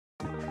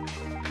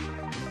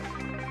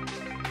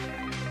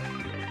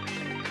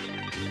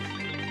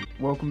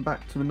welcome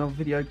back to another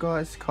video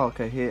guys.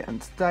 Carco here,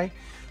 and today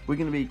we're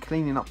going to be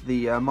cleaning up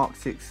the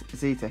MK6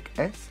 Zetec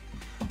S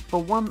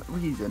for one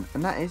reason,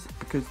 and that is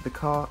because the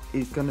car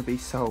is going to be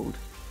sold.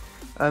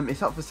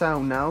 It's up for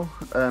sale now.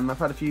 I've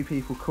had a few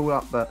people call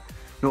up but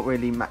not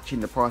really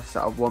matching the price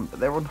that I want, but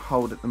they're on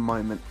hold at the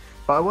moment.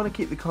 But I want to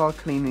keep the car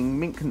clean in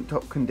mint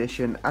top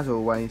condition as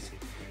always.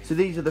 So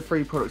these are the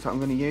three products that I'm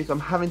going to use.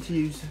 I'm having to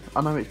use,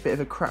 I know it's a bit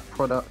of a crap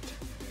product,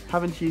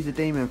 having to use a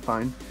demon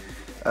foam,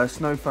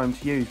 snow foam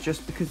to use,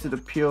 just because of the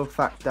pure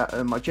fact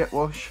that my jet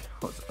wash,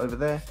 what's over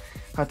there,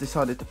 had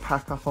decided to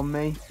pack up on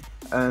me.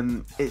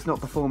 It's not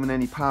performing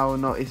any power,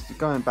 it's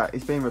going back,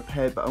 it's being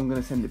repaired, but I'm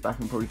going to send it back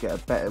and probably get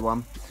a better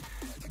one.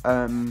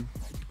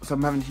 So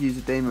I'm having to use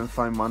a demon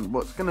foam one,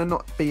 what's going to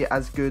not be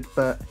as good,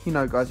 but you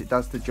know guys, it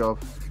does the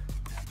job.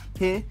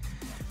 Here,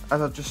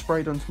 as I've just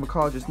sprayed onto my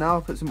car just now,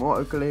 I put some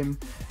auto glim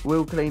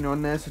wheel cleaner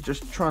on there, so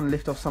just try and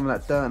lift off some of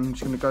that dirt, and I'm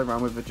just going to go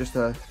around with just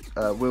a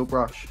wheel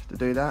brush to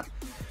do that.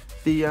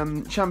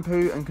 The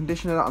shampoo and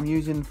conditioner that I'm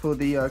using for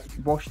the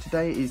wash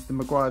today is the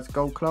Meguiars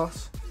Gold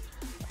Class.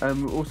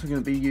 We're also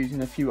going to be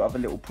using a few other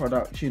little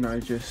products, you know,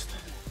 just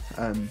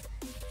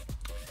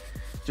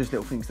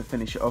little things to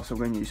finish it off. So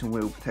we're going to use some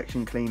wheel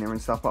protection cleaner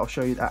and stuff, but I'll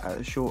show you that at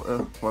a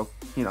shorter, well,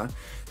 you know,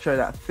 show you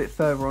that a bit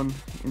further on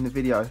in the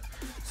video.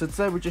 So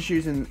today we're just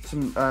using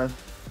some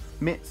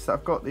mitts that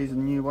I've got. These are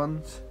new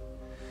ones.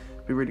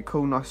 Be really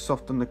cool, nice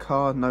soft on the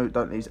car, no,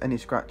 don't leave any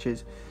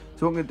scratches.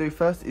 So what I'm going to do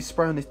first is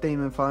spray on this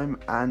demon foam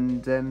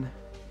and then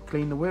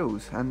clean the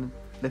wheels and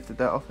lift the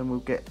dirt off, and we'll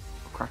get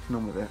cracking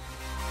on with it.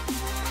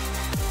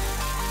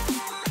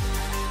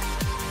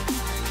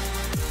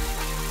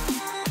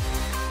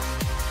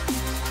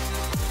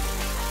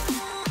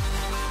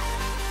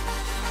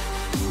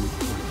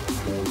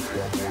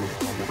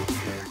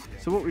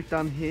 So what we've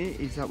done here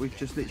is that we've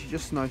just literally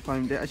just snow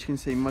foamed it. As you can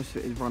see, most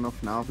of it is run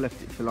off now. I've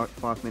left it for like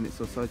 5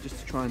 minutes or so just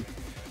to try and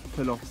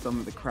pull off some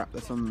of the crap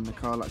that's on the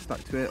car, like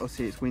stuck to it.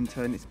 Obviously it's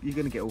winter and you're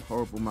going to get all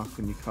horrible muck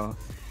on your car.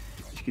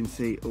 As you can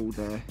see, all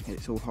there,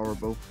 it's all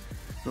horrible,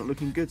 not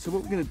looking good. So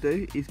what we're going to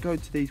do is go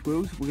to these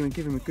wheels, we're going to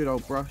give them a good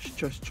old brush,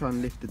 just try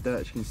and lift the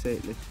dirt. As you can see,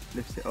 it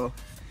lifts it off.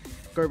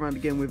 Go around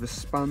again with a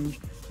sponge,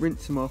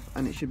 rinse them off,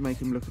 and it should make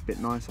them look a bit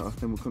nicer.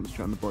 Then we'll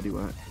concentrate on the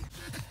bodywork.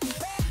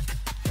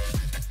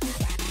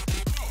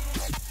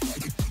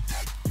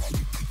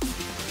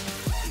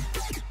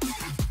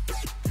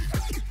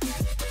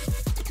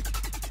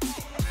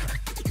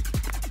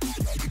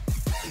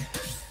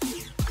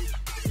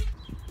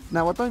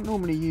 Now I don't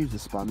normally use a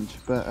sponge,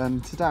 but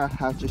today I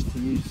have, just to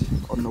use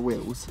on the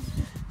wheels.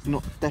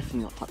 It's definitely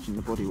not touching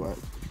the bodywork,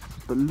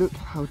 but look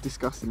how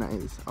disgusting that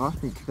is. I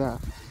think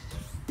that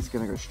is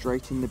going to go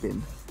straight in the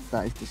bin.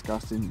 That is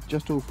disgusting,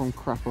 just all from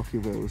crap off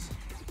your wheels.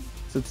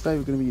 So today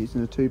we're going to be using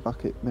the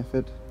 2-bucket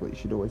method, what you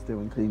should always do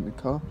when cleaning the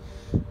car.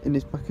 In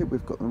this bucket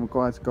we've got the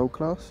Meguiars Gold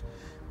Class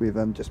with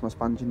just my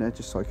sponge in there,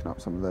 just soaking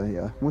up some of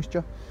the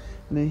moisture.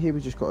 And then here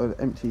we've just got an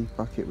empty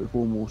bucket with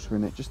warm water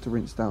in it, just to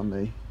rinse down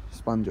the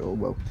sponge, or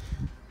well,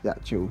 the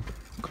actual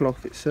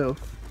cloth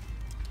itself,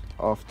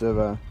 after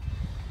so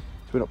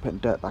we're not putting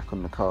dirt back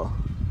on the car.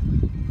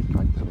 Try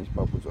and get some of these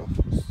bubbles off.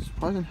 It's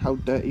surprising how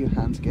dirty your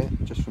hands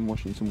get just from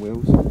washing some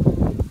wheels.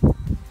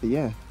 But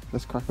yeah,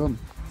 let's crack on.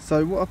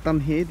 So what I've done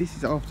here, this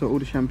is after all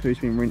the shampoo's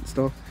been rinsed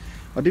off.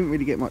 I didn't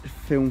really get much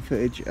film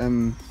footage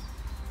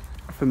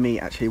for me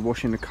actually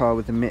washing the car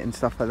with the mitt and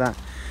stuff like that,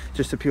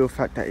 just the pure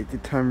fact that it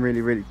did turn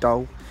really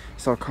dull.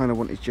 So I kind of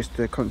wanted just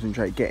to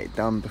concentrate, get it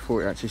done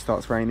before it actually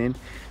starts raining.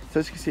 So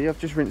as you can see, I've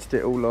just rinsed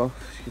it all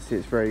off. As you can see,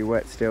 it's very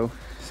wet still.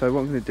 So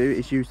what I'm going to do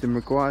is use the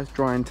Meguiars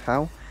drying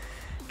towel,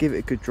 give it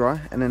a good dry,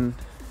 and then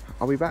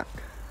I'll be back.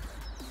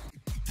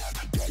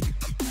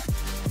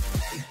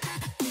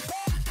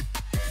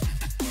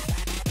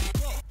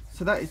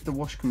 So that is the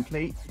wash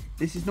complete.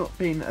 This has not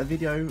been a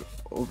video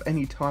of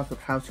any type of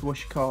how to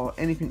wash your car or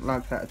anything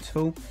like that at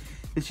all.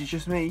 This is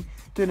just me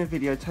doing a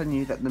video telling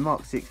you that the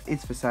MK6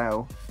 is for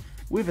sale,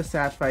 with a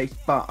sad face,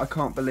 but I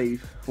can't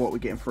believe what we're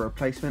getting for a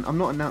replacement. I'm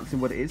not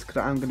announcing what it is because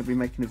I am going to be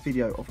making a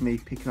video of me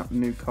picking up the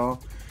new car.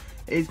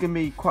 It is going to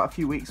be quite a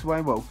few weeks away,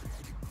 well,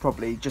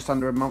 probably just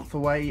under a month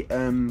away.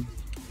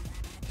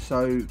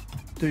 So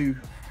do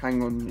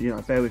hang on, you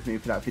know, bear with me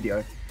for that video.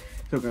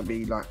 It's not going to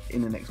be like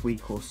in the next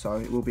week or so.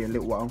 It will be a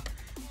little while.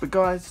 But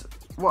guys,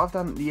 what I've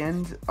done at the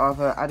end,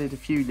 I've added a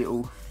few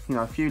little, you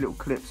know,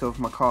 clips of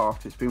my car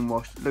after it's been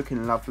washed,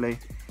 looking lovely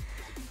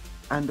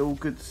and all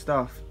good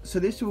stuff. So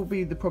this will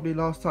be the probably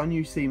last time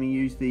you see me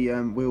use the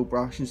wheel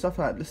brush and stuff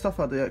like that, the stuff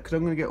I do, because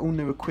I'm going to get all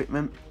new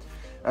equipment.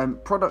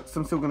 Products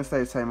I'm still going to stay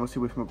the same,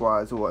 obviously, with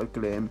Meguiars or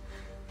Glim,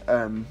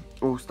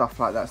 all stuff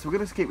like that. So we're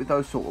going to skip with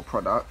those sort of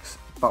products,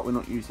 but we're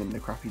not using the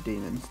crappy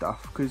demon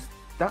stuff because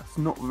that's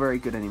not very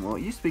good anymore.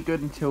 It used to be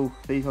good until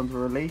these ones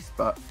were released,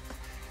 but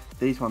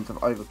these ones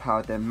have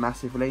overpowered them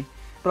massively.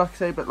 But like I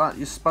say, but like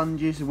your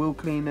sponges, your wheel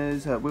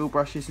cleaners, wheel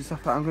brushes and stuff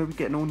like that, I'm going to be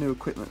getting all new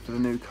equipment for the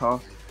new car,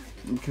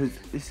 because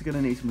this is going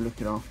to need some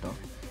looking after.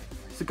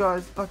 So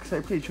guys, like I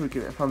say, please try to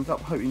give it a thumbs up.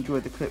 Hope you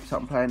enjoyed the clips that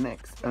I'm playing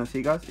next, and I'll see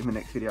you guys in my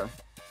next video.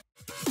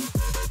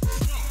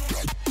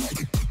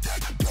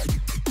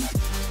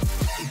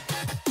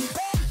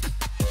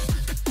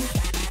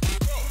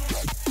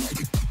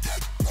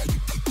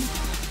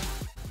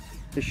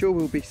 For sure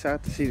we'll be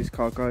sad to see this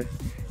car go.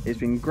 It's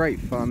been great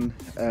fun.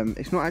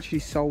 It's not actually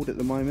sold at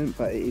the moment,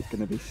 but it is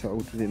going to be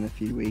sold within a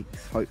few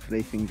weeks,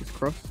 hopefully, fingers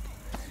crossed.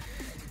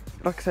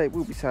 Like I say, it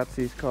will be sad to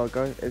see this car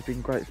go. It's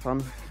been great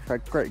fun.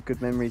 Had great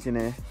good memories in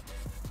here,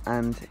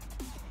 and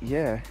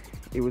yeah,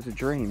 it was a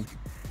dream.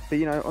 But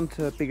you know, on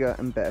to bigger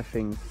and better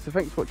things. So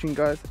thanks for watching,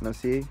 guys, and I'll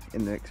see you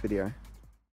in the next video.